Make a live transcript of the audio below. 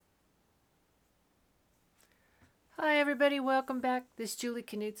Hi, everybody. Welcome back. This is Julie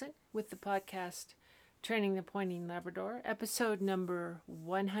Knudsen with the podcast Training the Pointing Labrador, episode number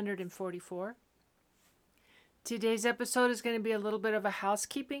 144. Today's episode is going to be a little bit of a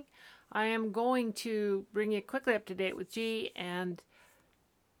housekeeping. I am going to bring you quickly up to date with G and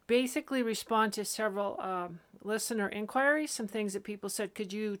basically respond to several listener inquiries, some things that people said,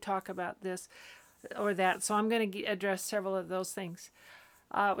 could you talk about this or that? So I'm going to address several of those things.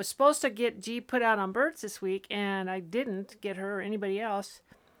 I was supposed to get G put out on birds this week, and I didn't get her or anybody else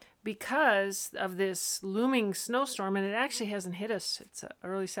because of this looming snowstorm, and it actually hasn't hit us. It's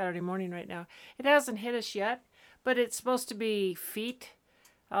early Saturday morning right now. It hasn't hit us yet, but it's supposed to be feet,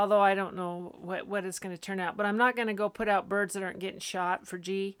 although I don't know what it's going to turn out. But I'm not going to go put out birds that aren't getting shot for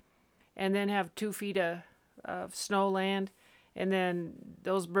G and then have 2 feet of snow land, and then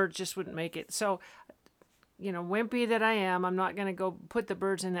those birds just wouldn't make it. So wimpy that I am, I'm not going to go put the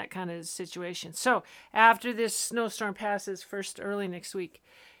birds in that kind of situation. So after this snowstorm passes, first early next week,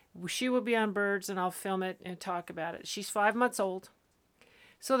 she will be on birds and I'll film it and talk about it. She's 5 months old.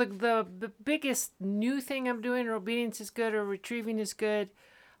 So the biggest new thing I'm doing, her obedience is good, her retrieving is good.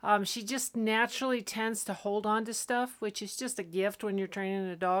 She just naturally tends to hold on to stuff, which is just a gift when you're training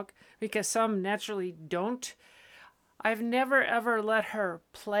a dog because some naturally don't. I've never ever let her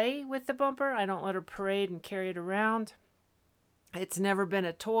play with the bumper. I don't let her parade and carry it around. It's never been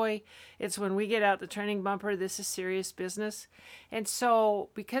a toy. It's when we get out the training bumper, this is serious business. And so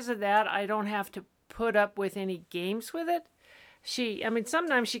because of that, I don't have to put up with any games with it.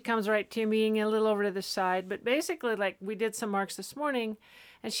 Sometimes she comes right to me a little over to the side, but basically like we did some marks this morning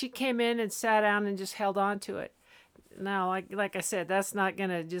and she came in and sat down and just held on to it. Now, like I said, that's not going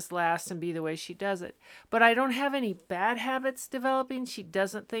to just last and be the way she does it. But I don't have any bad habits developing. She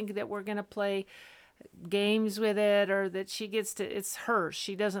doesn't think that we're going to play games with it or that she gets to, it's hers.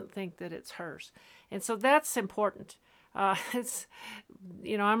 She doesn't think that it's hers. And so that's important. I'm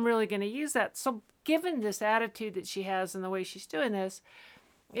really going to use that. So given this attitude that she has and the way she's doing this,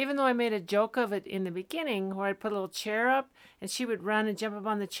 even though I made a joke of it in the beginning where I'd put a little chair up and she would run and jump up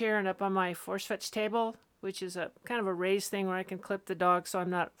on the chair and up on my force fetch table, which is a kind of a raised thing where I can clip the dog so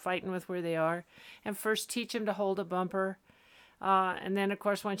I'm not fighting with where they are. And first teach them to hold a bumper. And then, of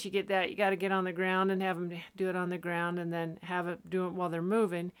course, once you get that, you got to get on the ground and have them do it on the ground and then have it do it while they're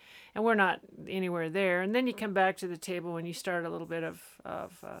moving. And we're not anywhere there. And then you come back to the table when you start a little bit of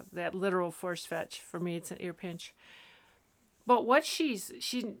that literal force fetch. For me, it's an ear pinch. But what she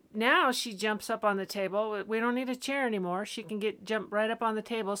jumps up on the table. We don't need a chair anymore. She can jump right up on the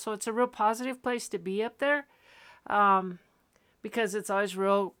table. So it's a real positive place to be up there, because it's always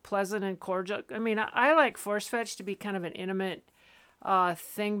real pleasant and cordial. I like force fetch to be kind of an intimate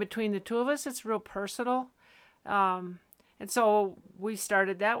thing between the two of us. It's real personal, and so we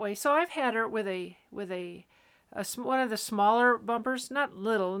started that way. So I've had her with one of the smaller bumpers, not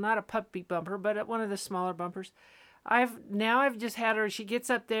a puppy bumper, but one of the smaller bumpers. I've just had her. She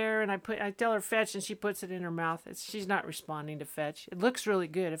gets up there, and I tell her fetch, and she puts it in her mouth. She's not responding to fetch. It looks really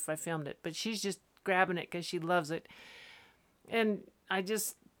good if I filmed it, but she's just grabbing it because she loves it. And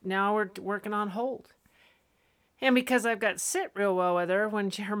now we're working on hold. And because I've got sit real well with her, when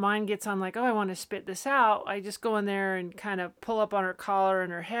her mind gets on like, oh, I want to spit this out, I just go in there and kind of pull up on her collar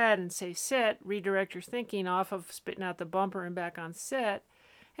and her head and say sit, redirect her thinking off of spitting out the bumper and back on sit.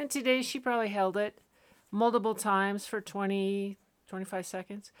 And today she probably held it multiple times for 20, 25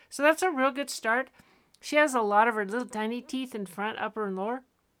 seconds. So that's a real good start. She has a lot of her little tiny teeth in front, upper and lower.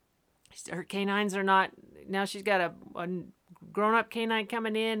 Her canines are not, now she's got a grown-up canine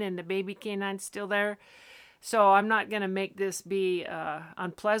coming in and the baby canine's still there. So I'm not going to make this be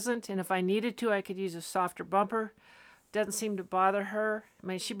unpleasant. And if I needed to, I could use a softer bumper. Doesn't seem to bother her.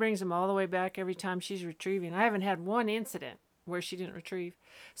 She brings them all the way back every time she's retrieving. I haven't had one incident where she didn't retrieve.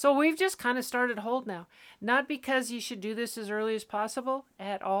 So we've just kind of started hold now. Not because you should do this as early as possible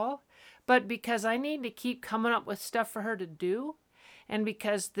at all, but because I need to keep coming up with stuff for her to do. And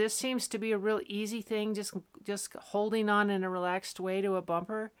because this seems to be a real easy thing, just holding on in a relaxed way to a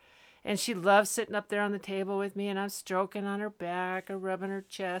bumper. And she loves sitting up there on the table with me, and I'm stroking on her back or rubbing her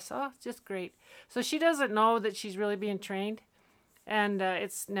chest. Oh, just great. So she doesn't know that she's really being trained. And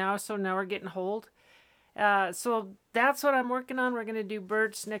now we're getting hold. So that's what I'm working on. We're going to do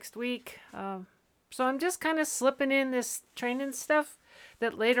birds next week. So I'm just kind of slipping in this training stuff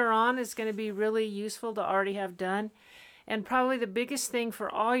that later on is going to be really useful to already have done. And probably the biggest thing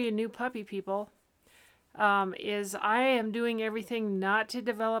for all you new puppy people is I am doing everything not to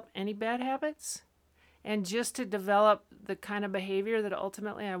develop any bad habits and just to develop the kind of behavior that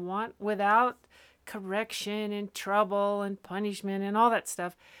ultimately I want without correction and trouble and punishment and all that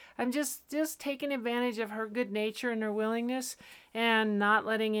stuff. I'm just taking advantage of her good nature and her willingness, and not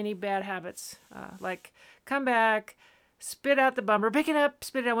letting any bad habits like come back, spit out the bumper, pick it up,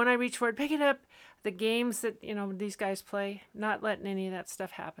 spit it out when I reach for it, pick it up. The games that these guys play, not letting any of that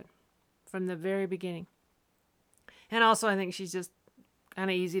stuff happen from the very beginning. And also, I think she's just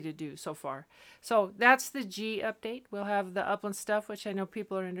kind of easy to do so far. So that's the G update. We'll have the upland stuff, which I know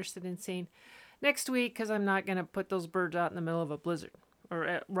people are interested in seeing next week, because I'm not going to put those birds out in the middle of a blizzard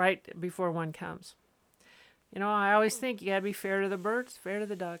or right before one comes. I always think you got to be fair to the birds, fair to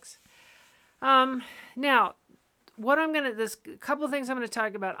the ducks. Now, there's a couple of things I'm going to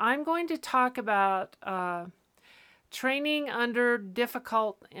talk about. I'm going to talk about training under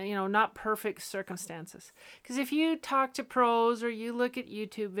difficult, not perfect circumstances. Because if you talk to pros, or you look at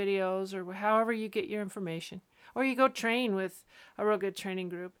YouTube videos, or however you get your information, or you go train with a real good training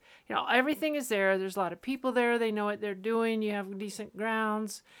group, everything is there. There's a lot of people there. They know what they're doing. You have decent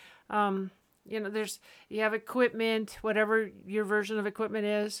grounds. You have equipment, whatever your version of equipment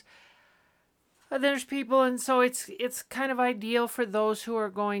is. There's people, and so it's kind of ideal for those who are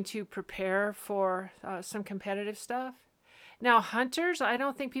going to prepare for some competitive stuff. Now, hunters, I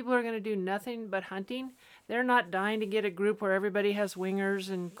don't think people are going to do nothing but hunting. They're not dying to get a group where everybody has wingers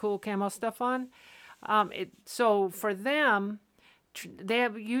and cool camo stuff on. So for them, they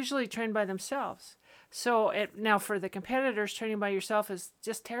have usually trained by themselves. So now for the competitors, training by yourself is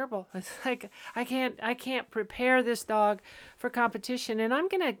just terrible. It's like, I can't prepare this dog for competition. And I'm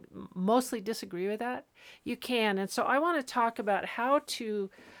going to mostly disagree with that. You can. And so I want to talk about how to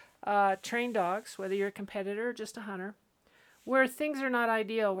train dogs, whether you're a competitor or just a hunter, where things are not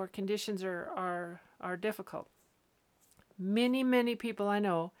ideal, where conditions are difficult. Many people I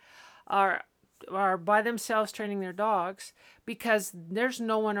know are by themselves training their dogs because there's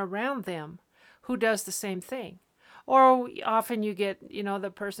no one around them who does the same thing. Or often you get,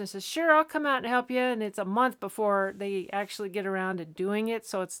 the person says, sure, I'll come out and help you. And it's a month before they actually get around to doing it.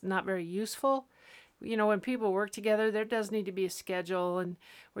 So it's not very useful. When people work together, there does need to be a schedule, and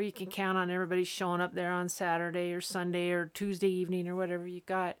where you can count on everybody showing up there on Saturday or Sunday or Tuesday evening or whatever you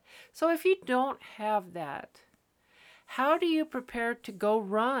got. So if you don't have that, how do you prepare to go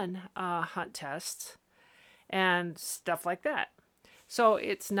run hunt tests and stuff like that? So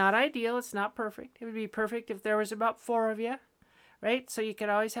it's not ideal. It's not perfect. It would be perfect if there was about 4 of you, right? So you could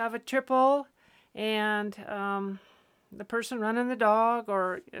always have a triple and the person running the dog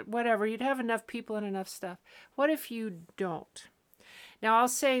or whatever. You'd have enough people and enough stuff. What if you don't? Now, I'll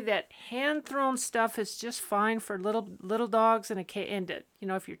say that hand-thrown stuff is just fine for little dogs and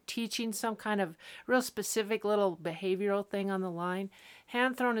if you're teaching some kind of real specific little behavioral thing on the line,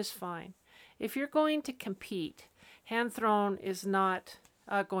 hand-thrown is fine. If you're going to compete, hand-thrown is not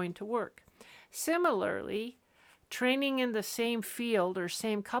going to work. Similarly, training in the same field or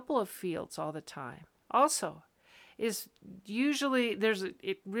same couple of fields all the time also is usually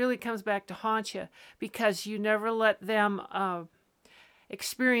it really comes back to haunt you, because you never let them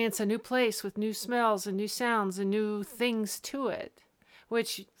experience a new place with new smells and new sounds and new things to it,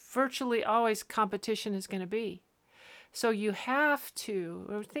 which virtually always competition is going to be. So you have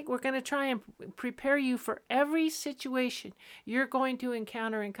to, we're going to try and prepare you for every situation you're going to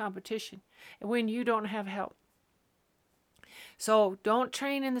encounter in competition when you don't have help. So don't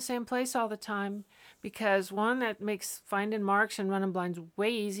train in the same place all the time, because one, that makes finding marks and running blinds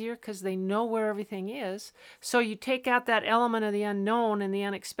way easier because they know where everything is. So you take out that element of the unknown and the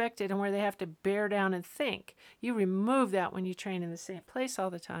unexpected, and where they have to bear down and think. You remove that when you train in the same place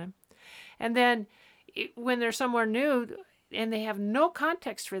all the time. And then when they're somewhere new and they have no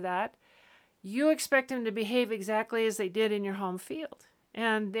context for that, you expect them to behave exactly as they did in your home field.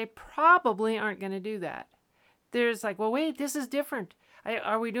 And they probably aren't going to do that. There's like, well, wait, this is different.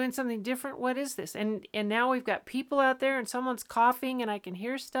 Are we doing something different? What is this? And now we've got people out there and someone's coughing and I can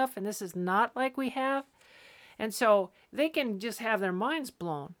hear stuff, and this is not like we have. And so they can just have their minds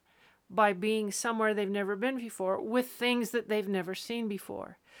blown by being somewhere they've never been before with things that they've never seen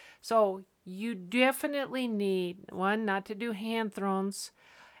before. So you definitely need, one, not to do hand throws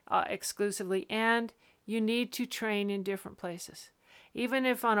exclusively, and you need to train in different places. Even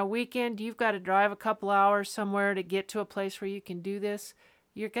if on a weekend you've got to drive a couple hours somewhere to get to a place where you can do this,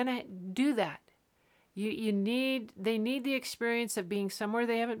 you're going to do that. They need the experience of being somewhere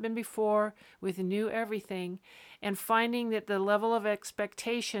they haven't been before with new everything, and finding that the level of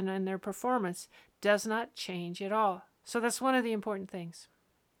expectation in their performance does not change at all. So that's one of the important things.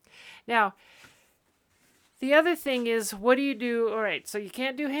 Now, the other thing is, what do you do? All right, so you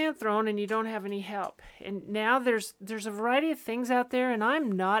can't do hand thrown and you don't have any help. And now there's a variety of things out there, and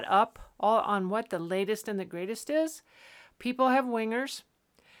I'm not up all on what the latest and the greatest is. People have wingers,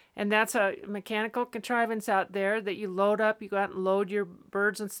 and that's a mechanical contrivance out there that you load up. You go out and load your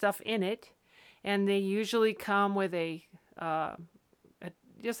birds and stuff in it, and they usually come with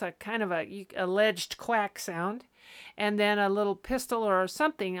just a kind of a alleged quack sound, and then a little pistol or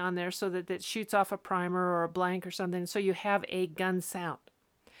something on there so that it shoots off a primer or a blank or something, so you have a gun sound.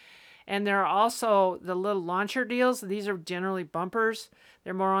 And there are also the little launcher deals. These are generally bumpers.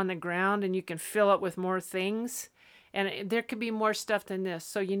 They're more on the ground, and you can fill it with more things. And there could be more stuff than this.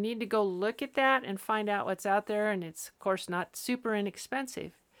 So you need to go look at that and find out what's out there. And it's, of course, not super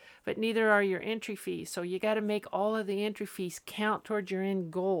inexpensive, but neither are your entry fees. So you got to make all of the entry fees count towards your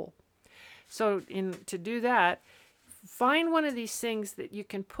end goal. So to do that, find one of these things that you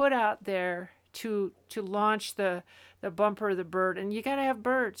can put out there to launch the bumper of the bird. And you got to have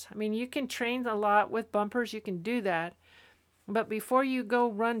birds. I mean, you can train a lot with bumpers. You can do that. But before you go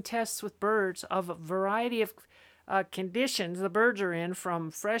run tests with birds of a variety of conditions the birds are in,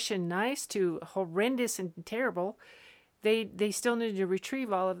 from fresh and nice to horrendous and terrible, they still need to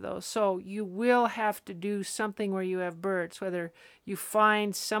retrieve all of those. So you will have to do something where you have birds, whether you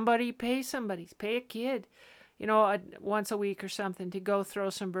find somebody, pay a kid, once a week or something to go throw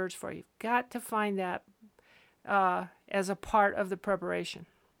some birds for you. You've got to find that as a part of the preparation.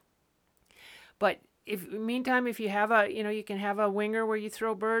 But meantime, if you have you can have a winger where you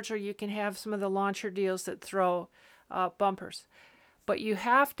throw birds, or you can have some of the launcher deals that throw bumpers. But you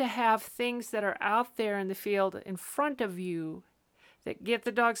have to have things that are out there in the field in front of you that get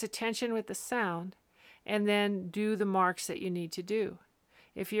the dog's attention with the sound, and then do the marks that you need to do.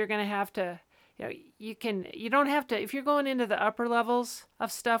 If you're going to have to, you don't have to, if you're going into the upper levels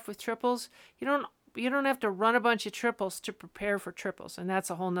of stuff with triples, you don't have to run a bunch of triples to prepare for triples. And that's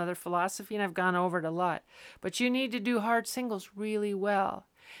a whole nother philosophy, and I've gone over it a lot. But you need to do hard singles really well.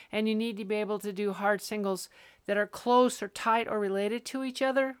 And you need to be able to do hard singles that are close or tight or related to each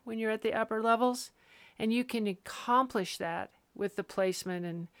other when you're at the upper levels. And you can accomplish that with the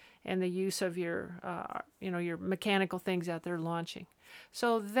placement and the use of your mechanical things out there launching.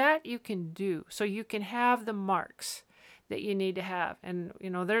 So that you can do. So you can have the marks that you need to have. And,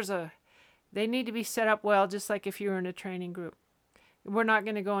 they need to be set up well, just like if you were in a training group. We're not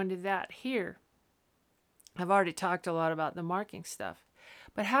going to go into that here. I've already talked a lot about the marking stuff.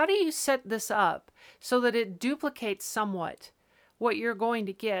 But how do you set this up so that it duplicates somewhat what you're going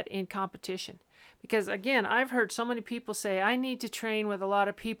to get in competition? Because, again, I've heard so many people say, I need to train with a lot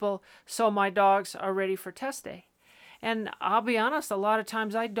of people so my dogs are ready for test day. And I'll be honest, a lot of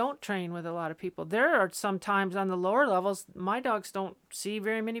times I don't train with a lot of people. There are some times on the lower levels, my dogs don't see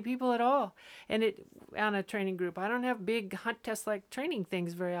very many people at all. And on a training group, I don't have big hunt test like training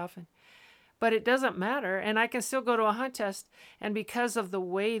things very often. But it doesn't matter, and I can still go to a hunt test, and because of the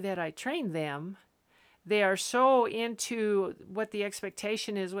way that I train them, they are so into what the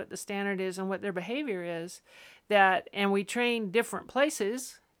expectation is, what the standard is, and what their behavior is, and we train different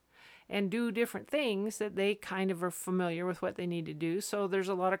places and do different things, that they kind of are familiar with what they need to do. So there's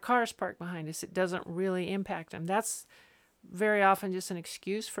a lot of cars parked behind us. It doesn't really impact them. That's very often just an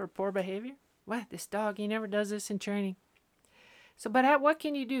excuse for poor behavior. What, this dog, he never does this in training. So, but what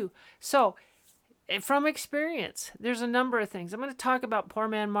can you do? So, from experience, there's a number of things. I'm going to talk about poor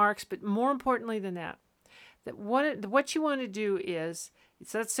man marks, but more importantly than that, what you want to do is,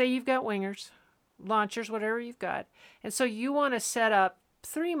 let's say you've got wingers, launchers, whatever you've got, and so you want to set up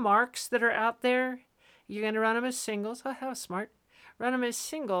 3 marks that are out there. You're going to run them as singles. Oh, how smart. Run them as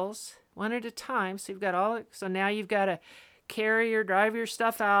singles, one at a time. So so now you've got to carry or drive your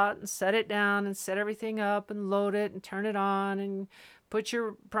stuff out and set it down and set everything up and load it and turn it on and put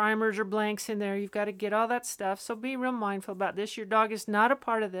your primers or blanks in there. You've got to get all that stuff. So be real mindful about this. Your dog is not a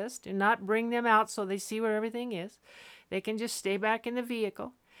part of this. Do not bring them out so they see where everything is. They can just stay back in the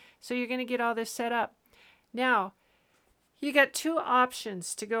vehicle. So you're going to get all this set up. Now, you got 2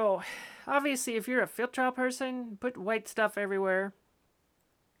 options to go. Obviously, if you're a field trial person, put white stuff everywhere.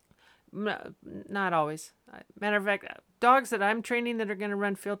 Not always. Matter of fact, dogs that I'm training that are going to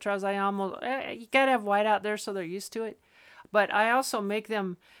run field trials, you got to have white out there so they're used to it. But I also make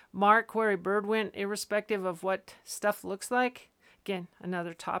them mark where a bird went, irrespective of what stuff looks like. Again,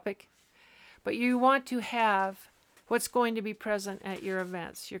 another topic. But you want to have what's going to be present at your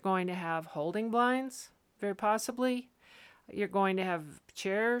events. You're going to have holding blinds, very possibly. You're going to have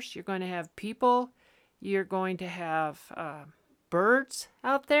chairs. You're going to have people. You're going to have birds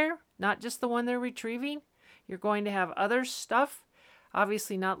out there, not just the one they're retrieving. You're going to have other stuff,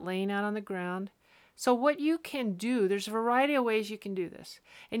 obviously not laying out on the ground. So what you can do, there's a variety of ways you can do this.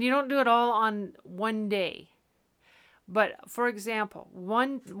 And you don't do it all on one day. But for example,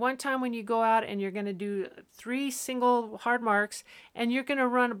 one time when you go out and you're going to do 3 single hard marks, and you're going to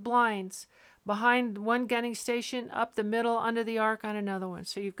run blinds behind one gunning station, up the middle, under the arc on another one.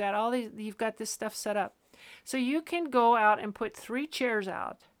 So you've got this stuff set up. So you can go out and put 3 chairs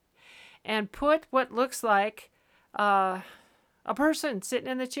out and put what looks like a person sitting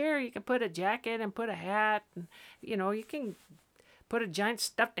in the chair. You can put a jacket and put a hat, and you can put a giant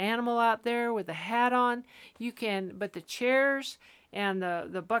stuffed animal out there with a hat on. But the chairs and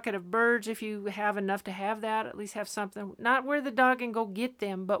the bucket of birds, if you have enough to have that, at least have something, not where the dog can go get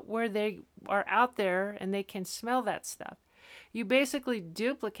them, but where they are out there and they can smell that stuff. You basically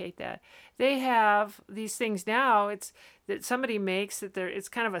duplicate that. They have these things now, it's that somebody makes it's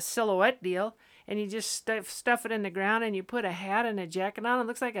kind of a silhouette deal, and you just stuff it in the ground, and you put a hat and a jacket on. It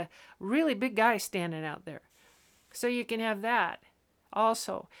looks like a really big guy standing out there. So you can have that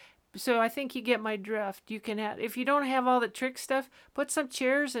also. So I think you get my drift. You can have, if you don't have all the trick stuff, put some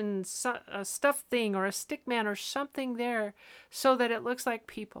chairs and a stuffed thing or a stick man or something there so that it looks like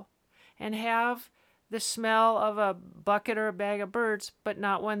people, and have the smell of a bucket or a bag of birds, but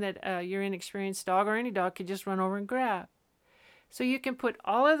not one that your inexperienced dog or any dog could just run over and grab. So you can put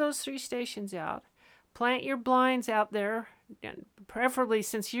all of those 3 stations out, plant your blinds out there, preferably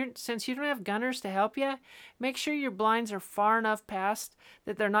since you don't have gunners to help you, make sure your blinds are far enough past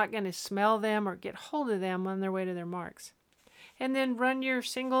that they're not going to smell them or get hold of them on their way to their marks. And then run your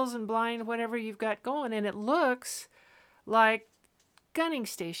singles and blind, whatever you've got going, and it looks like gunning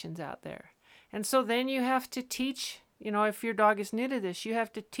stations out there. And so then you have to teach, if your dog is new to this, you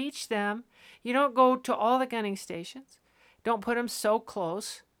have to teach them. You don't go to all the gunning stations. Don't put them so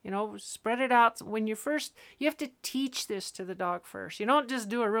close. Spread it out. When you have to teach this to the dog first. You don't just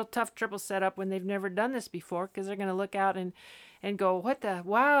do a real tough triple setup when they've never done this before, because they're going to look out and go,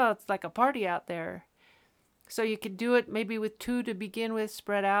 wow, it's like a party out there. So you could do it maybe with 2 to begin with,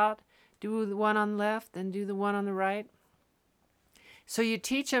 spread out. Do the one on the left, then do the one on the right. So you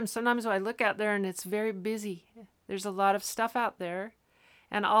teach them. Sometimes I look out there and it's very busy. There's a lot of stuff out there.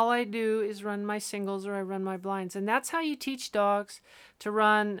 And all I do is run my singles or I run my blinds. And that's how you teach dogs to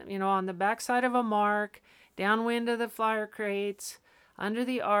run, on the backside of a mark, downwind of the flyer crates, under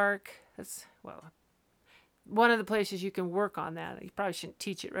the arc. That's, one of the places you can work on that. You probably shouldn't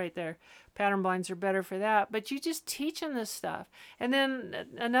teach it right there. Pattern blinds are better for that. But you just teach them this stuff. And then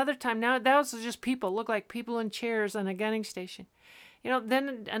another time, now that was just people, look like people in chairs on a gunning station.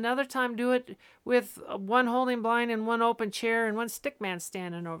 Then another time do it with one holding blind and one open chair and one stick man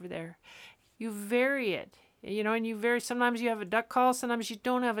standing over there. You vary it, and you vary. Sometimes you have a duck call, sometimes you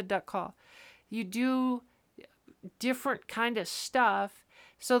don't have a duck call. You do different kind of stuff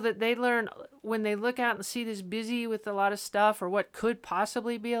so that they learn when they look out and see this busy with a lot of stuff, or what could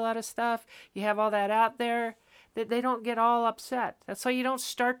possibly be a lot of stuff, you have all that out there, that they don't get all upset. That's why you don't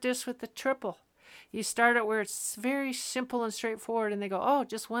start this with the triple. You start it where it's very simple and straightforward, and they go, oh,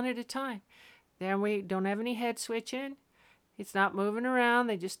 just one at a time. Then we don't have any head switching. It's not moving around.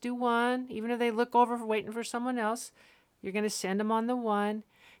 They just do one. Even if they look over waiting for someone else, you're going to send them on the one.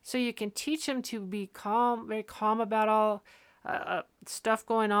 So you can teach them to be calm, very calm about all stuff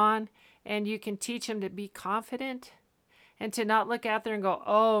going on, and you can teach them to be confident and to not look out there and go,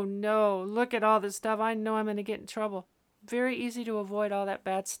 oh, no, look at all this stuff. I know I'm going to get in trouble. Very easy to avoid all that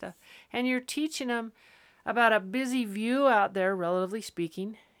bad stuff. And you're teaching them about a busy view out there, relatively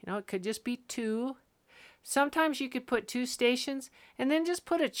speaking. It could just be 2. Sometimes you could put 2 stations and then just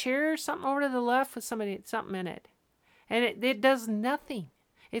put a chair or something over to the left with something in it. And it does nothing.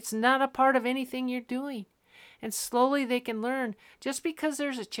 It's not a part of anything you're doing. And slowly they can learn. Just because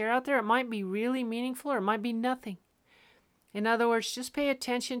there's a chair out there, it might be really meaningful or it might be nothing. In other words, just pay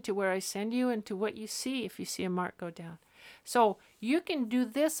attention to where I send you and to what you see if you see a mark go down. So you can do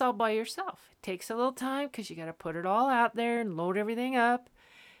this all by yourself. It takes a little time because you got to put it all out there and load everything up.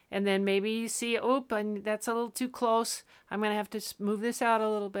 And then maybe you see, and that's a little too close. I'm going to have to move this out a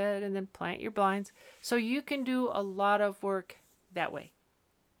little bit, and then plant your blinds. So you can do a lot of work that way.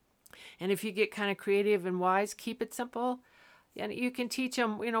 And if you get kind of creative and wise, keep it simple. And you can teach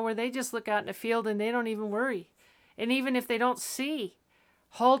them, where they just look out in the field and they don't even worry. And even if they don't see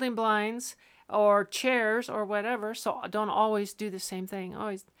holding blinds or chairs or whatever, so don't always do the same thing.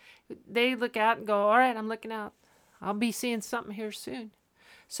 They look out and go, all right, I'm looking out. I'll be seeing something here soon.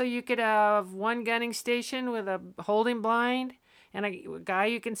 So you could have one gunning station with a holding blind and a guy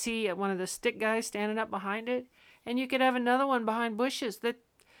you can see, one of the stick guys standing up behind it. And you could have another one behind bushes that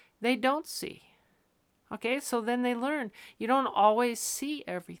they don't see. Okay, so then they learn. You don't always see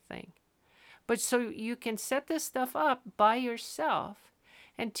everything. But so you can set this stuff up by yourself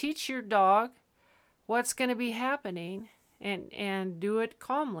and teach your dog what's going to be happening and do it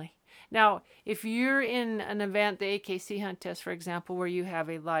calmly. Now, if you're in an event, the AKC hunt test, for example, where you have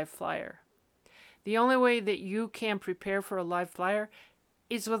a live flyer, the only way that you can prepare for a live flyer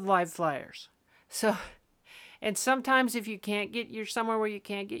is with live flyers. So, and sometimes if you're somewhere where you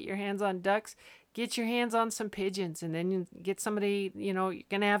can't get your hands on ducks, get your hands on some pigeons, and then you get somebody, you're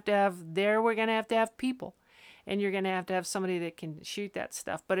going to we're going to have people, and you're going to have somebody that can shoot that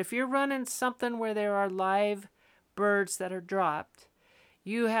stuff. But if you're running something where there are live birds that are dropped,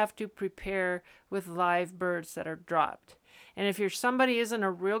 you have to prepare with live birds that are dropped. And if somebody isn't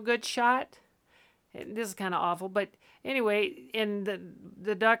a real good shot, this is kind of awful, but anyway, and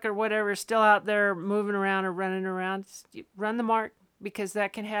the duck or whatever is still out there moving around or running around, run the mark, because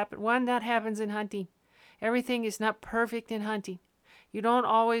that can happen. That happens in hunting. Everything is not perfect in hunting. You don't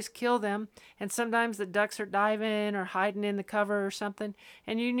always kill them, and sometimes the ducks are diving or hiding in the cover or something,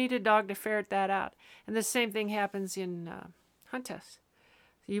 and you need a dog to ferret that out. And the same thing happens in hunt tests.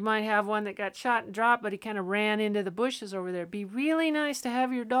 You might have one that got shot and dropped, but he kind of ran into the bushes over there. Be really nice to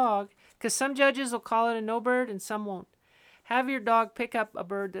have your dog, because some judges will call it a no bird and some won't. Have your dog pick up a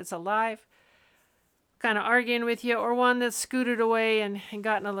bird that's alive, kind of arguing with you, or one that's scooted away and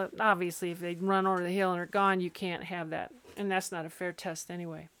gotten a little. Obviously, if they run over the hill and are gone, you can't have that. And that's not a fair test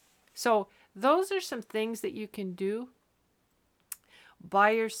anyway. So those are some things that you can do by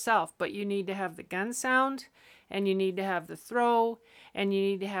yourself, but you need to have the gun sound, and you need to have the throw, and you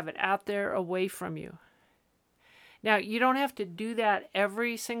need to have it out there away from you. Now, you don't have to do that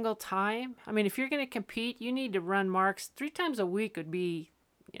every single time. I mean, if you're going to compete, you need to run marks 3 times a week would be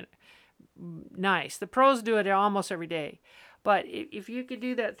nice. The pros do it almost every day. But if you could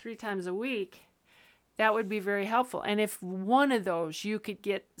do that 3 times a week, that would be very helpful. And if one of those, you could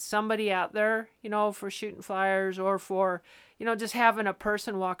get somebody out there, for shooting flyers, or for, just having a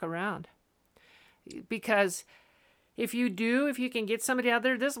person walk around. Because if you can get somebody out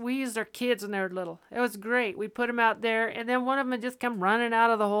there, we used our kids when they were little. It was great. We put them out there, and then one of them would just come running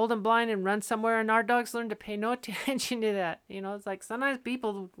out of the holding blind and run somewhere, and our dogs learned to pay no attention to that. It's like sometimes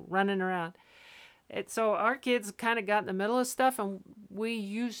people running around. So our kids kind of got in the middle of stuff, and we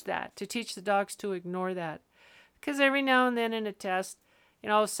used that to teach the dogs to ignore that. Because every now and then in a test,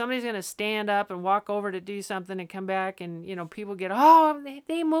 somebody's going to stand up and walk over to do something and come back, and, people get,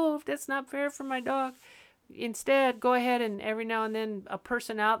 they moved. That's not fair for my dog. Instead, go ahead, and every now and then a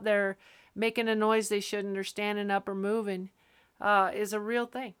person out there making a noise they shouldn't, or standing up or moving, is a real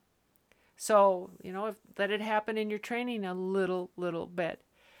thing. So, let it happen in your training a little bit.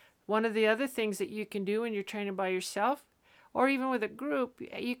 One of the other things that you can do when you're training by yourself, or even with a group,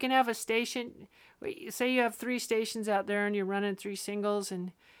 you can have a station. Say you have 3 stations out there and you're running 3 singles,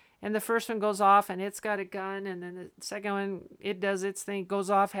 and the first one goes off and it's got a gun, and then the second one, it does its thing, goes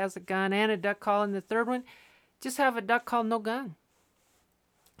off, has a gun and a duck call, and the third one, just have a duck call, no gun.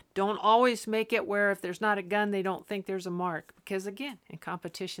 Don't always make it where if there's not a gun, they don't think there's a mark, because again, in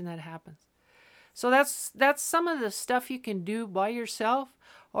competition that happens. So that's some of the stuff you can do by yourself,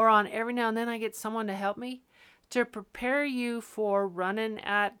 or on every now and then I get someone to help me to prepare you for running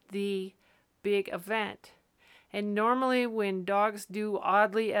at the big event. And normally when dogs do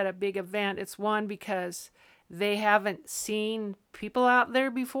oddly at a big event, it's one, because they haven't seen people out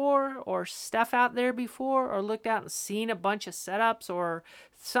there before, or stuff out there before, or looked out and seen a bunch of setups or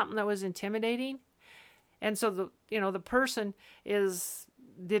something that was intimidating. And so the person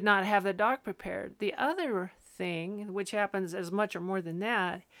did not have the dog prepared. The other thing, which happens as much or more than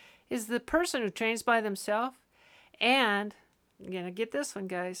that, is the person who trains by themselves, and get this one,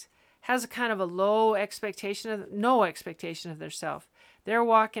 guys, has a kind of a no expectation of themselves. They're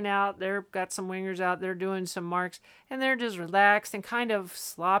walking out, they've got some wingers out, they're doing some marks, and they're just relaxed and kind of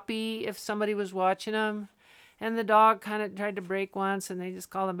sloppy if somebody was watching them. And the dog kind of tried to break once, and they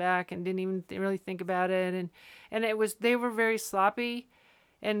just called him back and didn't even really think about it. And they were very sloppy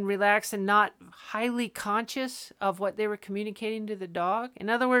and relaxed and not highly conscious of what they were communicating to the dog. In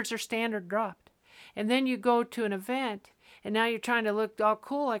other words, their standard dropped. And then you go to an event, and now you're trying to look all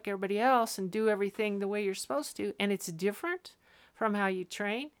cool like everybody else and do everything the way you're supposed to, and it's different from how you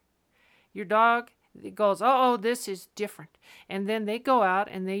train. Your dog goes, this is different. And then they go out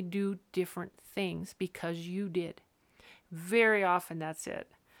and they do different things because you did. Very often that's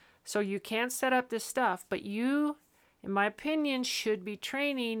it. So you can't set up this stuff, but you, in my opinion, should be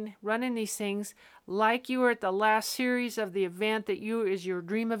running these things like you were at the last series of the event that is your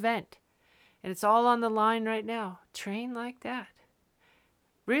dream event. And it's all on the line right now. Train like that.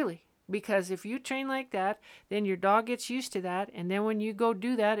 Really. Because if you train like that, then your dog gets used to that. And then when you go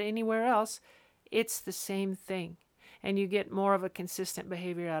do that anywhere else, it's the same thing. and you get more of a consistent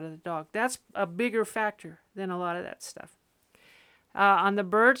behavior out of the dog. That's a bigger factor than a lot of that stuff. On the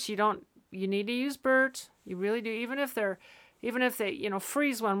birds, you need to use birds. You really do. Even if they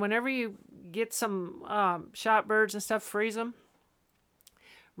freeze one. Whenever you get some shot birds and stuff, freeze them,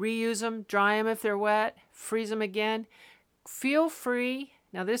 reuse them, dry them if they're wet, freeze them again. Feel free.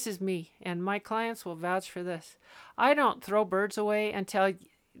 Now this is me, and my clients will vouch for this. I don't throw birds away until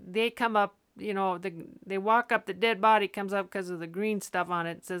they come up. They walk up, the dead body comes up because of the green stuff on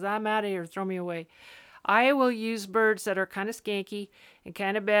it. It says, "I'm out of here, throw me away." I will use birds that are kind of skanky and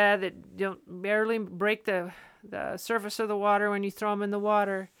kind of bad, that don't barely break the surface of the water when you throw them in the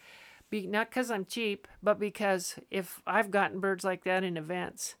water. Not because I'm cheap, but because if I've gotten birds like that in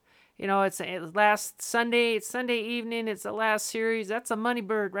events. It's last Sunday, it's Sunday evening, it's the last series. That's a money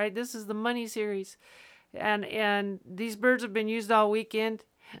bird, right? This is the money series. And these birds have been used all weekend,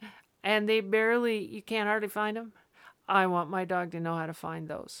 and you can't hardly find them. I want my dog to know how to find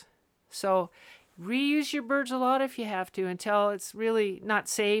those. So reuse your birds a lot if you have to, until it's really not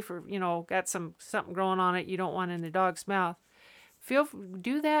safe, or got something growing on it you don't want in the dog's mouth.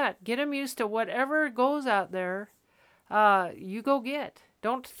 Do that. Get them used to whatever goes out there. You go get.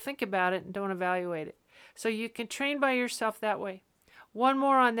 Don't think about it and don't evaluate it. So you can train by yourself that way. One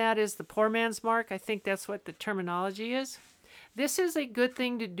more on that is the poor man's mark. I think that's what the terminology is. This is a good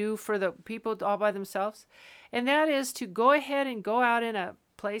thing to do for the people all by themselves, and that is to go ahead and go out in a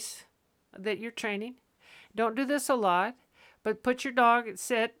place that you're training. Don't do this a lot, but put your dog,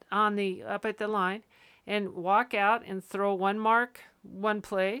 sit up at the line, and walk out and throw one mark one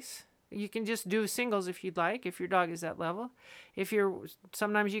place. You can just do singles if you'd like, if your dog is that level.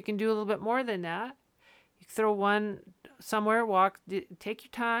 Sometimes you can do a little bit more than that. You throw one somewhere, take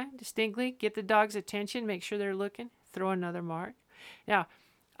your time distinctly, get the dog's attention, make sure they're looking, throw another mark. Now,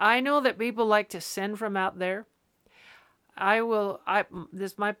 I know that people like to send from out there.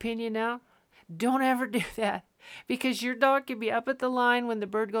 This is my opinion now. Don't ever do that, because your dog could be up at the line when the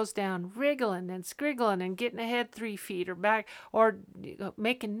bird goes down, wriggling and scriggling and getting ahead 3 feet or back, or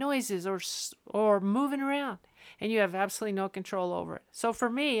making noises or moving around, and you have absolutely no control over it. So for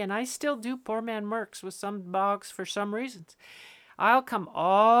me, and I still do poor man mercs with some dogs for some reasons, I'll come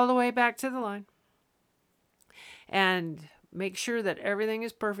all the way back to the line and make sure that everything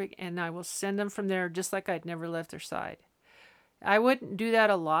is perfect, and I will send them from there just like I'd never left their side. I wouldn't do that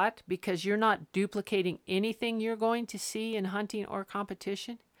a lot, because you're not duplicating anything you're going to see in hunting or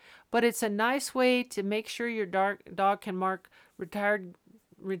competition. But it's a nice way to make sure your dog can mark retired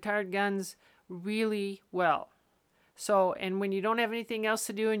guns really well. So, and when you don't have anything else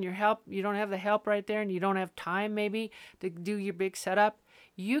to do and you don't have the help right there, and you don't have time maybe to do your big setup,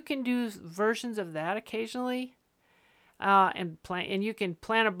 you can do versions of that occasionally. And you can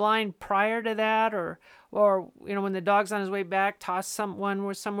plant a blind prior to that, or when the dog's on his way back, toss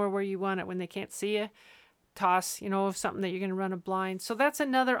somewhere where you want it when they can't see you. Toss something that you're going to run a blind. So that's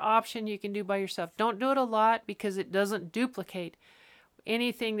another option you can do by yourself. Don't do it a lot, because it doesn't duplicate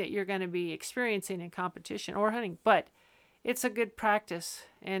anything that you're going to be experiencing in competition or hunting. But it's a good practice,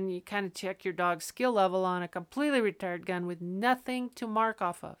 and you kind of check your dog's skill level on a completely retired gun with nothing to mark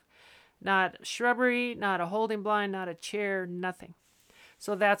off of. Not shrubbery, not a holding blind, not a chair, nothing.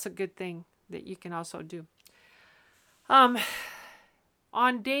 So that's a good thing that you can also do.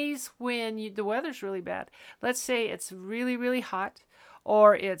 On days when the weather's really bad, let's say it's really, really hot,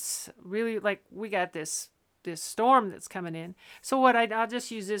 or it's really, like, we got this storm that's coming in. So I'll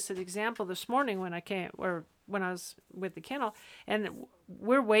just use this as an example. This morning when I was with the kennel, and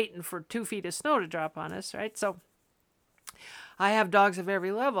we're waiting for 2 feet of snow to drop on us, right? So I have dogs of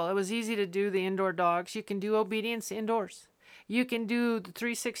every level. It was easy to do the indoor dogs. You can do obedience indoors. You can do the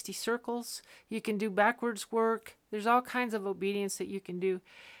 360 circles. You can do backwards work. There's all kinds of obedience that you can do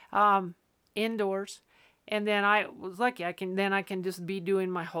indoors. And then I was lucky. I can just be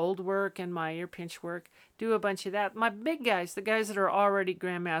doing my hold work and my ear pinch work. Do a bunch of that. My big guys, the guys that are already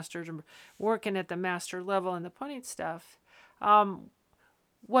grandmasters and working at the master level and the punting stuff.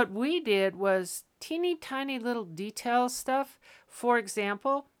 What we did was teeny tiny little detail stuff. For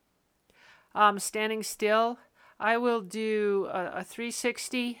example, standing still, I will do a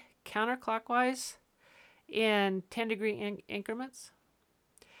 360 counterclockwise in 10-degree increments.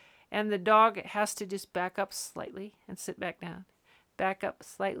 And the dog has to just back up slightly and sit back down. Back up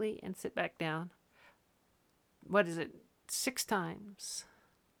slightly and sit back down. 6 times.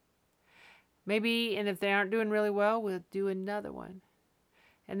 Maybe, and if they aren't doing really well, we'll do another one.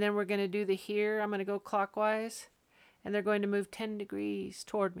 And then we're going to do I'm going to go clockwise. and they're going to move 10 degrees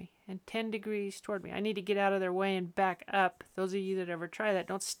toward me and 10 degrees toward me. I need to get out of their way and back up. Those of you that ever try that,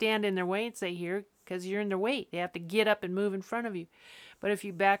 don't stand in their way and say here, because you're in their way. They have to get up and move in front of you. But if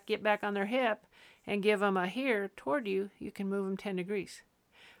you get back on their hip and give them a here toward you, you can move them 10 degrees.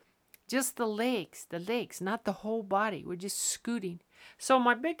 Just the legs, not the whole body. We're just scooting. So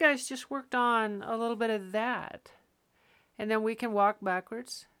my big guys just worked on a little bit of that. And then we can walk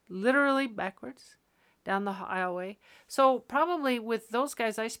backwards, literally backwards, down the aisleway. So probably with those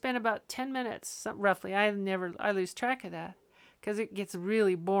guys, I spent about 10 minutes, roughly. I lose track of that because it gets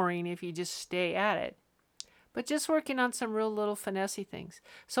really boring if you just stay at it. But just working on some real little finessey things.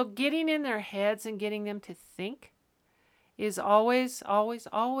 So getting in their heads and getting them to think is always, always,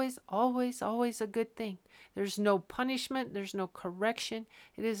 always, always, always a good thing. There's no punishment. There's no correction.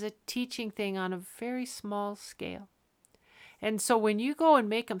 It is a teaching thing on a very small scale. And so when you go and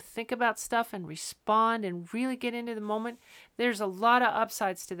make them think about stuff and respond and really get into the moment, there's a lot of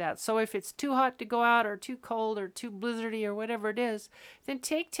upsides to that. So if it's too hot to go out or too cold or too blizzardy or whatever it is, then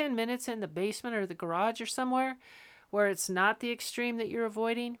take 10 minutes in the basement or the garage or somewhere where it's not the extreme that you're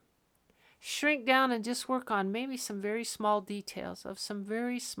avoiding. Shrink down and just work on maybe some very small details of some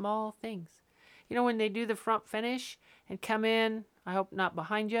very small things. You know, when they do the front finish and come in, I hope not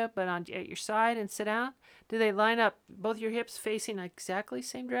behind you, but at your side and sit down, do they line up both your hips facing exactly the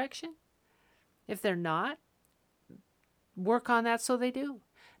same direction? If they're not, work on that so they do.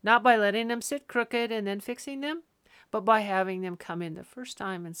 Not by letting them sit crooked and then fixing them, but by having them come in the first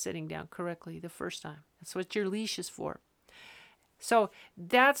time and sitting down correctly the first time. That's what your leash is for. So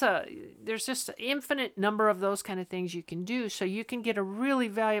there's just an infinite number of those kind of things you can do so you can get a really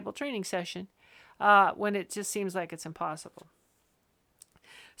valuable training session when it just seems like it's impossible.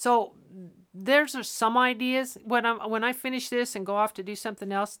 So there's some ideas. When I finish this and go off to do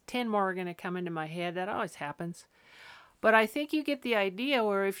something else, 10 more are going to come into my head. That always happens. But I think you get the idea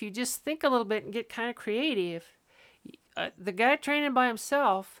where if you just think a little bit and get kind of creative, the guy training by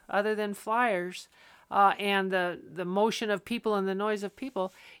himself, other than flyers, and the motion of people and the noise of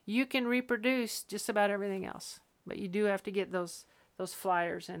people, you can reproduce just about everything else. But you do have to get those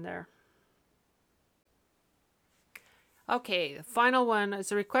flyers in there. Okay, the final one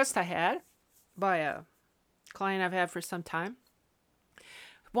is a request I had by a client I've had for some time.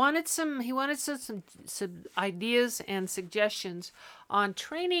 He wanted some ideas and suggestions on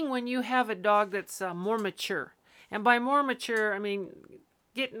training when you have a dog that's more mature. And by more mature, I mean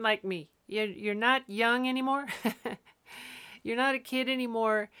getting like me. You're not young anymore. You're not a kid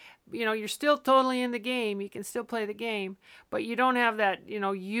anymore. You know, you're still totally in the game. You can still play the game, but you don't have that,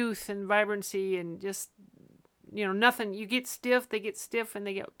 youth and vibrancy and just, nothing. You get stiff, they get stiff, and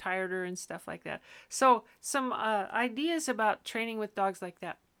they get tireder and stuff like that. So some ideas about training with dogs like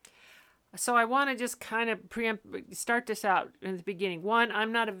that. So I want to just kind of start this out in the beginning. One,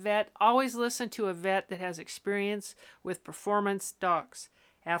 I'm not a vet. Always listen to a vet that has experience with performance dogs,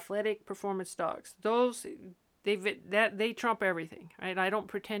 athletic performance dogs. Those, they trump everything, right? I don't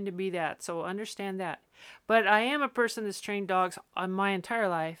pretend to be that, so understand that. But I am a person that's trained dogs on my entire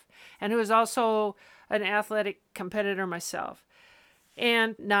life and who is also an athletic competitor myself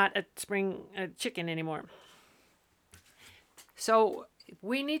and not a spring chicken anymore. So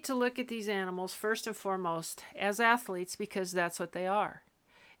we need to look at these animals first and foremost as athletes because that's what they are.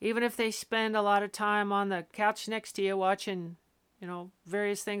 Even if they spend a lot of time on the couch next to you watching,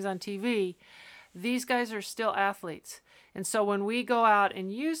 various things on TV, these guys are still athletes. And so when we go out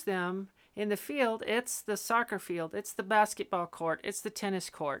and use them in the field, it's the soccer field, it's the basketball court, it's the tennis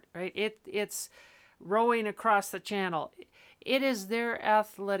court, right? It's rowing across the channel. It is their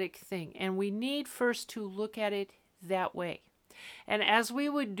athletic thing. And we need first to look at it that way. And as we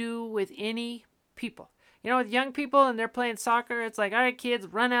would do with any people, with young people and they're playing soccer, it's like, all right, kids,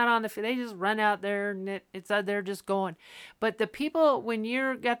 run out on the field. They just run out there and they're just going. But the people, when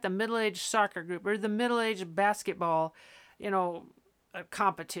you're got the middle-aged soccer group or the middle-aged basketball,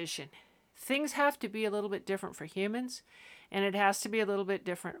 competition, things have to be a little bit different for humans, and it has to be a little bit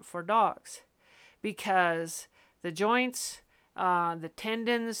different for dogs because the joints, the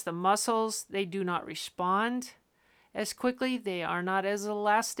tendons, the muscles, they do not respond as quickly. They are not as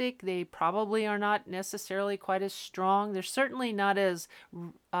elastic. They probably are not necessarily quite as strong. They're certainly not as,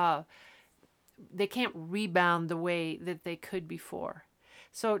 they can't rebound the way that they could before.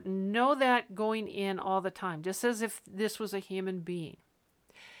 So know that going in all the time, just as if this was a human being.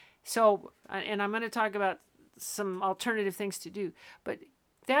 So, and I'm going to talk about some alternative things to do, but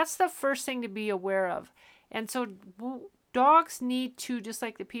that's the first thing to be aware of. And so dogs need to, just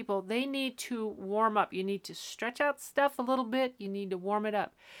like the people, they need to warm up. You need to stretch out stuff a little bit. You need to warm it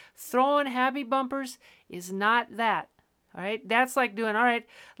up. Throwing happy bumpers is not that. All right. That's like doing, all right,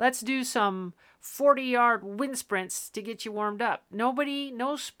 let's do some 40-yard wind sprints to get you warmed up.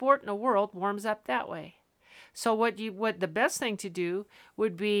 No sport in the world warms up that way. So what the best thing to do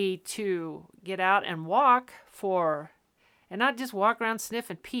would be to get out and walk and not just walk around, sniff,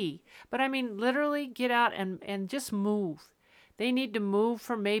 and pee, but I mean literally get out and just move. They need to move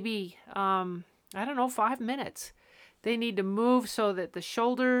for maybe, I don't know, 5 minutes. They need to move so that the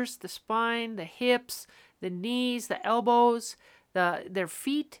shoulders, the spine, the hips, the knees, the elbows, their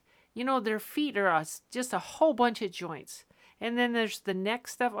feet, their feet are just a whole bunch of joints. And then there's the neck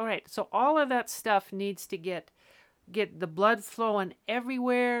stuff. All right, so all of that stuff needs to get the blood flowing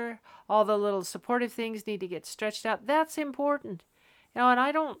everywhere. All the little supportive things need to get stretched out. That's important. And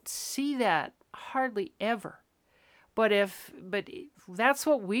I don't see that hardly ever. But that's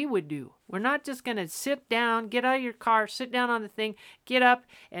what we would do. We're not just going to sit down, get out of your car, sit down on the thing, get up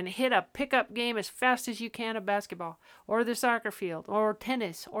and hit a pickup game as fast as you can of basketball or the soccer field or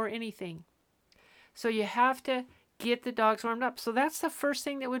tennis or anything. So you have to get the dogs warmed up. So that's the first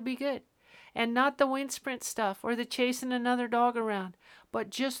thing that would be good. And not the wind sprint stuff or the chasing another dog around. But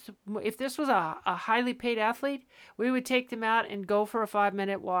just, if this was a highly paid athlete, we would take them out and go for a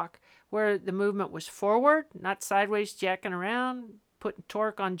 5-minute walk where the movement was forward, not sideways jacking around, putting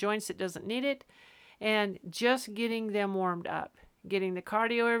torque on joints that doesn't need it, and just getting them warmed up, getting the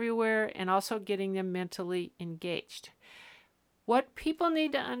cardio everywhere, and also getting them mentally engaged. What people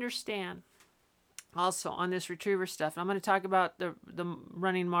need to understand also on this retriever stuff, and I'm going to talk about the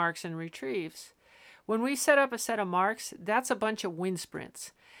running marks and retrieves. When we set up a set of marks, that's a bunch of wind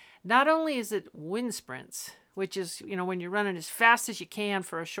sprints. Not only is it wind sprints, which is, when you're running as fast as you can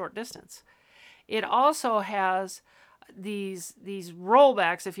for a short distance, it also has these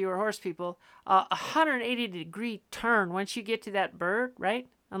rollbacks, if you were horse people, 180-degree turn once you get to that bird, right?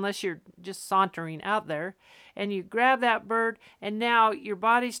 Unless you're just sauntering out there, and you grab that bird, and now your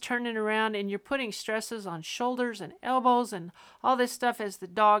body's turning around, and you're putting stresses on shoulders and elbows and all this stuff as the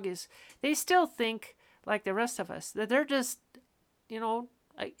dog they still think, like the rest of us, that they're just,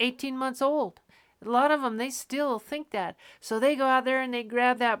 18 months old. A lot of them, they still think that. So they go out there and they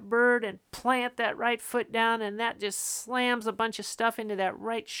grab that bird and plant that right foot down, and that just slams a bunch of stuff into that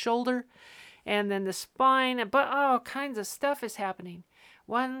right shoulder. And then the spine, but all kinds of stuff is happening.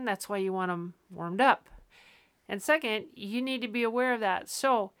 One, that's why you want them warmed up. And second, you need to be aware of that.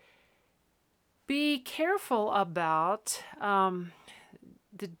 So be careful about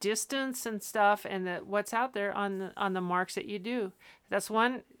the distance and stuff and what's out there on the marks that you do. That's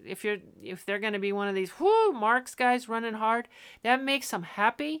one, if they're going to be one of these marks guys running hard, that makes them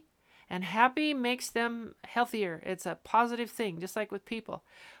happy, and happy makes them healthier. It's a positive thing, just like with people.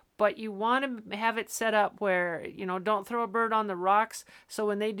 But you want to have it set up where, don't throw a bird on the rocks. So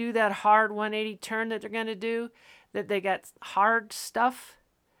when they do that hard 180 turn that they're going to do, that they got hard stuff.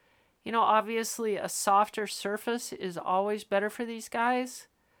 Obviously a softer surface is always better for these guys.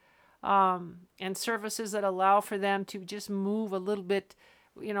 And surfaces that allow for them to just move a little bit,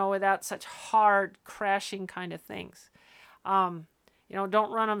 without such hard crashing kind of things.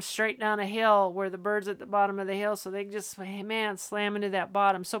 Don't run them straight down a hill where the bird's at the bottom of the hill, so they just, slam into that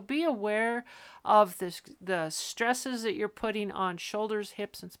bottom. So be aware of the stresses that you're putting on shoulders,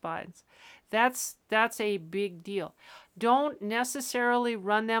 hips, and spines. That's a big deal. Don't necessarily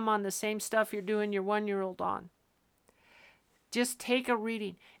run them on the same stuff you're doing your 1-year-old on. Just take a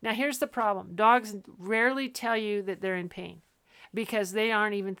reading. Now, here's the problem. Dogs rarely tell you that they're in pain because they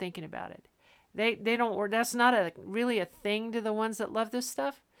aren't even thinking about it. They don't, or that's not really a thing to the ones that love this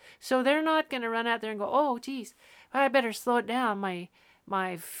stuff. So they're not going to run out there and go, oh, geez, I better slow it down. My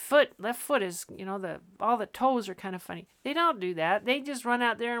left foot is, all the toes are kind of funny. They don't do that. They just run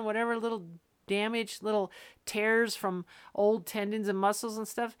out there and whatever little damage, little tears from old tendons and muscles and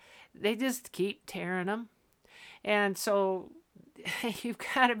stuff, they just keep tearing them. And so you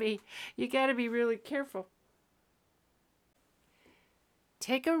got to be really careful.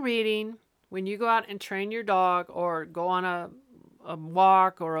 Take a reading when you go out and train your dog or go on a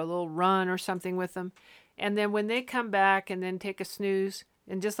walk or a little run or something with them. And then when they come back and then take a snooze,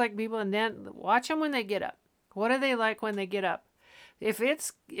 and just like people, and then watch them when they get up. What are they like when they get up? If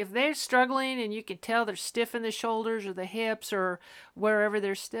they're struggling and you can tell they're stiff in the shoulders or the hips or wherever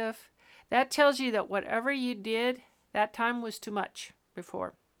they're stiff, that tells you that whatever you did that time was too much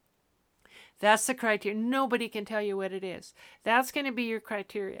before. That's the criteria. Nobody can tell you what it is. That's going to be your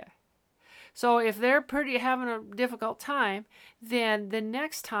criteria. So if they're having a difficult time, then the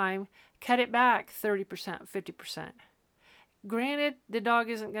next time, cut it back 30%, 50%. Granted, the dog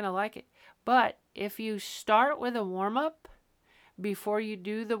isn't going to like it. But if you start with a warm-up before you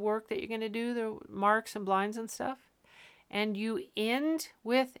do the work that you're going to do, the marks and blinds and stuff, and you end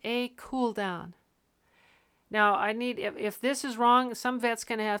with a cool down. Now, if this is wrong, some vet's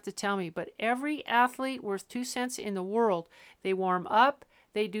going to have to tell me, but every athlete worth 2 cents in the world, they warm up,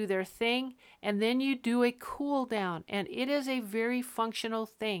 they do their thing, and then you do a cool down, and it is a very functional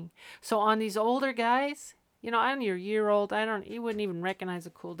thing. So on these older guys, on your year-old, you wouldn't even recognize a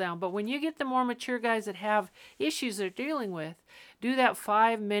cool down, but when you get the more mature guys that have issues they're dealing with, do that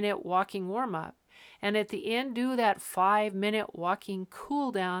 5-minute walking warm-up, and at the end, do that 5-minute walking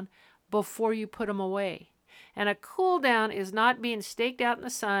cool down before you put them away. And a cool down is not being staked out in the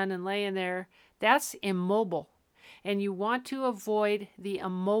sun and laying there. That's immobile. And you want to avoid the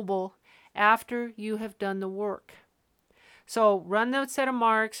immobile after you have done the work. So run the set of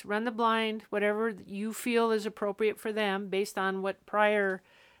marks, run the blind, whatever you feel is appropriate for them based on what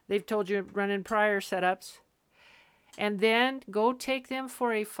they've told you running prior setups. And then go take them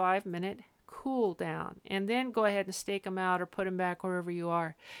for a 5-minute cool down, and then go ahead and stake them out or put them back wherever you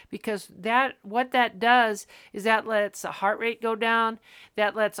are, because what that does is that lets the heart rate go down,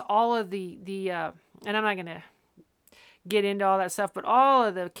 that lets all of the and I'm not going to get into all that stuff, but all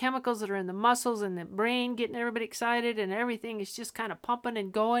of the chemicals that are in the muscles and the brain getting everybody excited and everything is just kind of pumping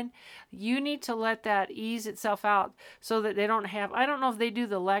and going. You need to let that ease itself out so that they don't have, I don't know if they do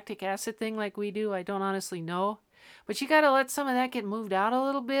the lactic acid thing like we do, I don't honestly know. But you got to let some of that get moved out a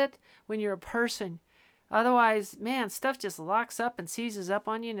little bit when you're a person. Otherwise, man, stuff just locks up and seizes up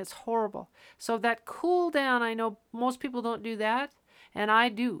on you, and it's horrible. So that cool down, I know most people don't do that, and I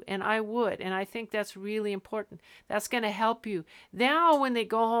do, and I would, and I think that's really important. That's going to help you. Now when they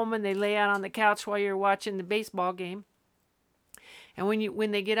go home and they lay out on the couch while you're watching the baseball game, and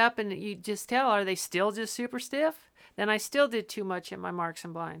when they get up and you just tell, are they still just super stiff? Then I still did too much in my marks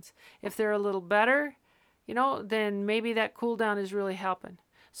and blinds. If they're a little better, then maybe that cool down is really helping.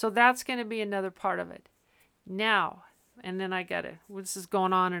 So that's going to be another part of it. Now, and then this is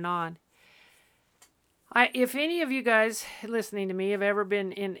going on and on. If any of you guys listening to me have ever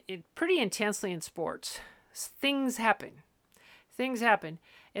been in pretty intensely in sports, things happen.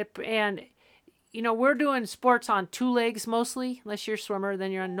 And we're doing sports on 2 legs mostly, unless you're a swimmer,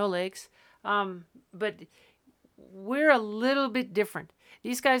 then you're on no legs. But we're a little bit different.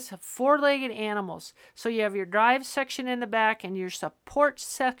 These guys have 4-legged animals. So you have your drive section in the back and your support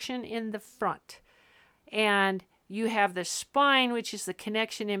section in the front. And you have the spine, which is the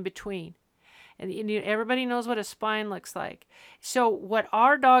connection in between. And everybody knows what a spine looks like. So what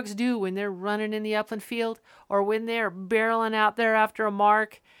our dogs do when they're running in the upland field or when they're barreling out there after a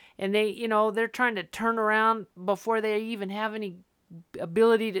mark and they're trying to turn around before they even have any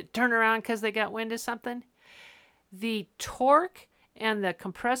ability to turn around because they got wind of something, the torque and the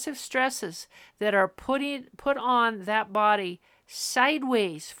compressive stresses that are put on that body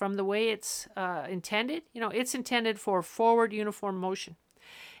sideways from the way it's intended. It's intended for forward uniform motion.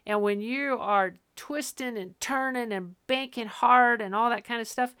 And when you are twisting and turning and banking hard and all that kind of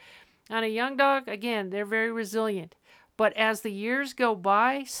stuff, on a young dog, again, they're very resilient. But as the years go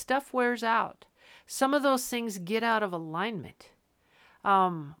by, stuff wears out. Some of those things get out of alignment.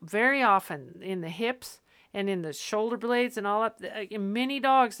 Very often in the hips and in the shoulder blades and all up. In many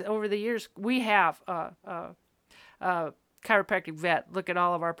dogs over the years, we have chiropractic vet look at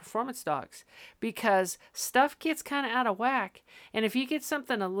all of our performance dogs because stuff gets kind of out of whack. And if you get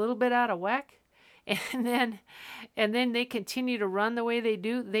something a little bit out of whack and then they continue to run the way they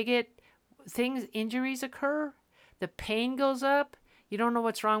do, they get injuries occur, the pain goes up. You don't know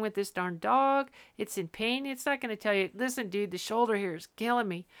what's wrong with this darn dog. It's in pain. It's not going to tell you, listen, dude, the shoulder here is killing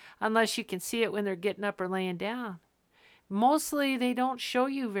me, unless you can see it when they're getting up or laying down. Mostly they don't show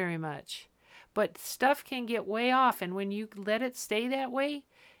you very much. But stuff can get way off, and when you let it stay that way,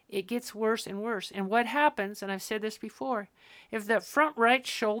 it gets worse and worse. And what happens, and I've said this before, if the front right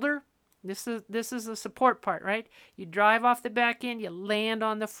shoulder, this is the support part, right? You drive off the back end, you land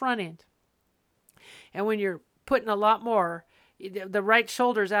on the front end. And when you're putting a lot more, the right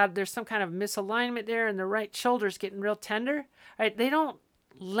shoulder's out, there's some kind of misalignment there, and the right shoulder's getting real tender, right? They don't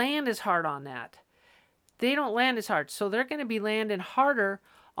land as hard on that. So they're going to be landing harder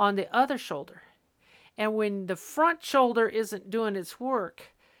on the other shoulder. And when the front shoulder isn't doing its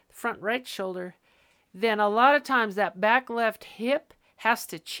work, the front right shoulder, then a lot of times that back left hip has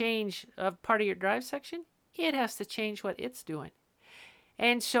to change a part of your drive section. It has to change what it's doing.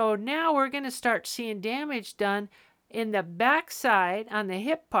 And so now we're going to start seeing damage done in the backside on the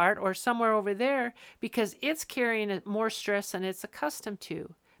hip part or somewhere over there because it's carrying more stress than it's accustomed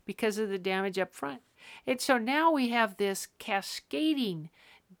to because of the damage up front. And so now we have this cascading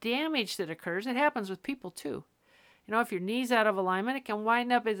damage that occurs. It happens with people too. You know, if your knee's out of alignment, it can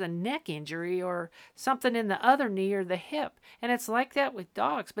wind up as a neck injury or something in the other knee or the hip. And it's like that with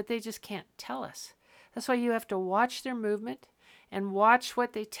dogs, but they just can't tell us. That's why you have to watch their movement and watch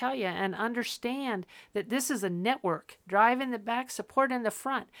what they tell you and understand that this is a network. Drive in the back, support in the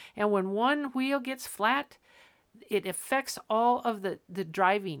front. And when one wheel gets flat, it affects all of the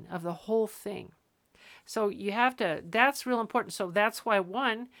driving of the whole thing. So you have to, that's real important. So that's why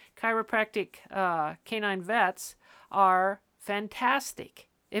one, chiropractic canine vets are fantastic.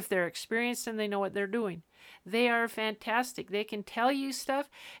 If they're experienced and they know what they're doing, they are fantastic. They can tell you stuff.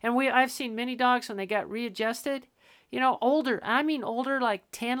 And I've seen many dogs when they got readjusted, you know, older, like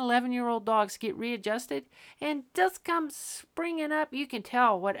 10, 11-year-old dogs get readjusted and just come springing up. You can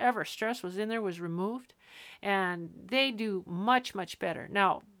tell whatever stress was in there was removed, and they do much, much better.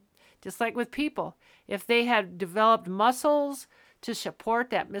 Now, just like with people, if they have developed muscles to support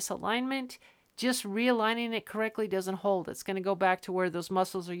that misalignment, just realigning it correctly doesn't hold. It's going to go back to where those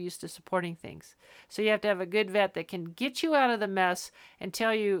muscles are used to supporting things. So you have to have a good vet that can get you out of the mess and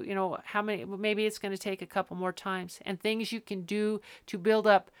tell you, you know, how many, maybe it's going to take a couple more times, and things you can do to build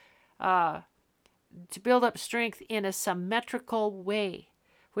up strength in a symmetrical way,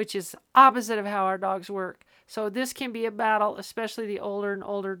 which is opposite of how our dogs work. So this can be a battle, especially the older and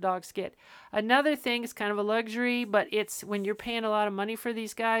older dogs get. Another thing is kind of a luxury, but it's when you're paying a lot of money for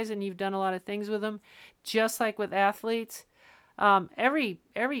these guys and you've done a lot of things with them, just like with athletes.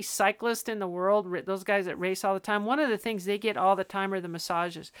 Every cyclist in the world, those guys that race all the time, one of the things they get all the time are the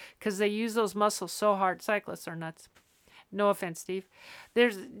massages because they use those muscles so hard. Cyclists are nuts. No offense, Steve.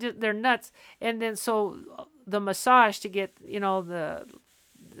 They're nuts. And then so the massage to get, you know, the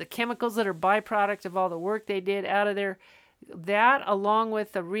chemicals that are byproduct of all the work they did out of there, that along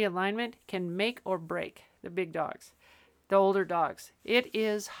with the realignment can make or break the big dogs, the older dogs. It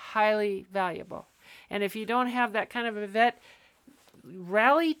is highly valuable. And if you don't have that kind of a vet,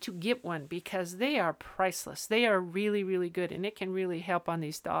 rally to get one because they are priceless. They are really, really good, and it can really help on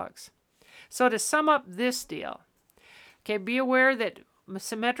these dogs. So to sum up this deal, okay, be aware that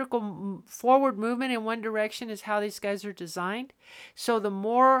symmetrical forward movement in one direction is how these guys are designed. So the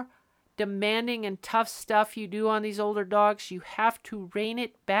more demanding and tough stuff you do on these older dogs, you have to rein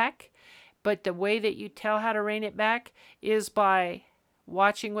it back. But the way that you tell how to rein it back is by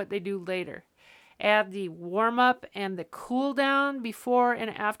watching what they do later. Add the warm-up and the cool-down before and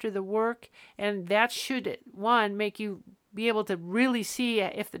after the work, and that should, one, make you be able to really see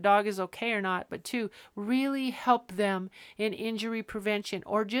if the dog is okay or not, but two, really help them in injury prevention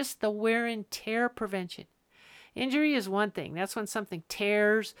or just the wear and tear prevention. Injury is one thing. That's when something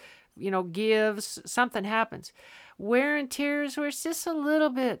tears, you know, gives, something happens. Wear and tear is where it's just a little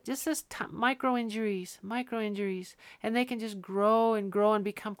bit, just this micro injuries, and they can just grow and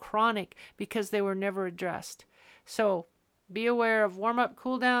become chronic because they were never addressed. So be aware of warm up,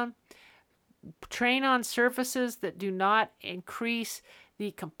 cool down. Train on surfaces that do not increase the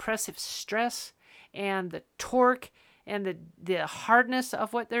compressive stress and the torque and the hardness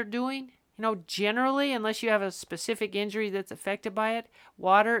of what they're doing. You know, generally, unless you have a specific injury that's affected by it,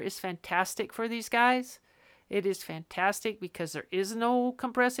 water is fantastic for these guys. It is fantastic because there is no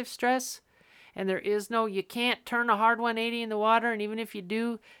compressive stress and you can't turn a hard 180 in the water. And even if you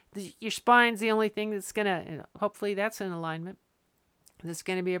do, your spine's the only thing that's going to, hopefully that's in alignment. That's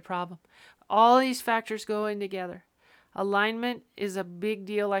going to be a problem. All these factors go in together. Alignment is a big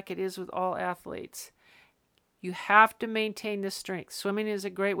deal like it is with all athletes. You have to maintain the strength. Swimming is a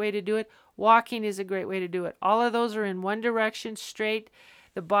great way to do it. Walking is a great way to do it. All of those are in one direction, straight.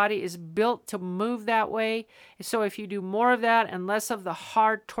 The body is built to move that way. So if you do more of that and less of the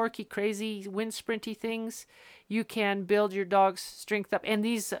hard, torquey, crazy, wind sprinty things, you can build your dog's strength up. And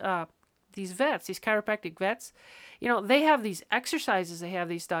these vets, these chiropractic vets, you know, they have these exercises they have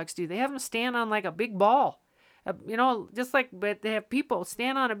these dogs do. They have them stand on like a big ball, you know, but they have people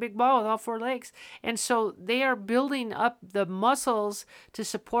stand on a big ball with all four legs. And so they are building up the muscles to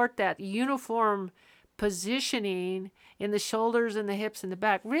support that uniform positioning in the shoulders and the hips and the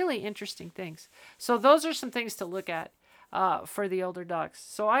back. Really interesting things. So those are some things to look at for the older dogs.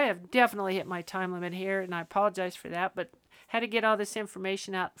 So I have definitely hit my time limit here, and I apologize for that, but had to get all this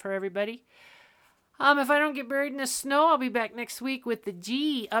information out for everybody. If I don't get buried in the snow, I'll be back next week with the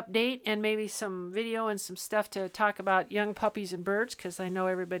G update and maybe some video and some stuff to talk about young puppies and birds, because I know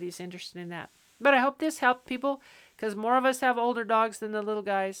everybody's interested in that. But I hope this helped people, because more of us have older dogs than the little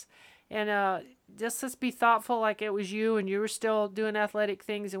guys. And just let's be thoughtful like it was you and you were still doing athletic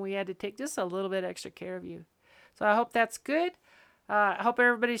things and we had to take just a little bit extra care of you. So I hope that's good. I hope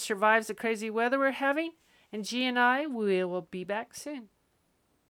everybody survives the crazy weather we're having. And G and I will be back soon.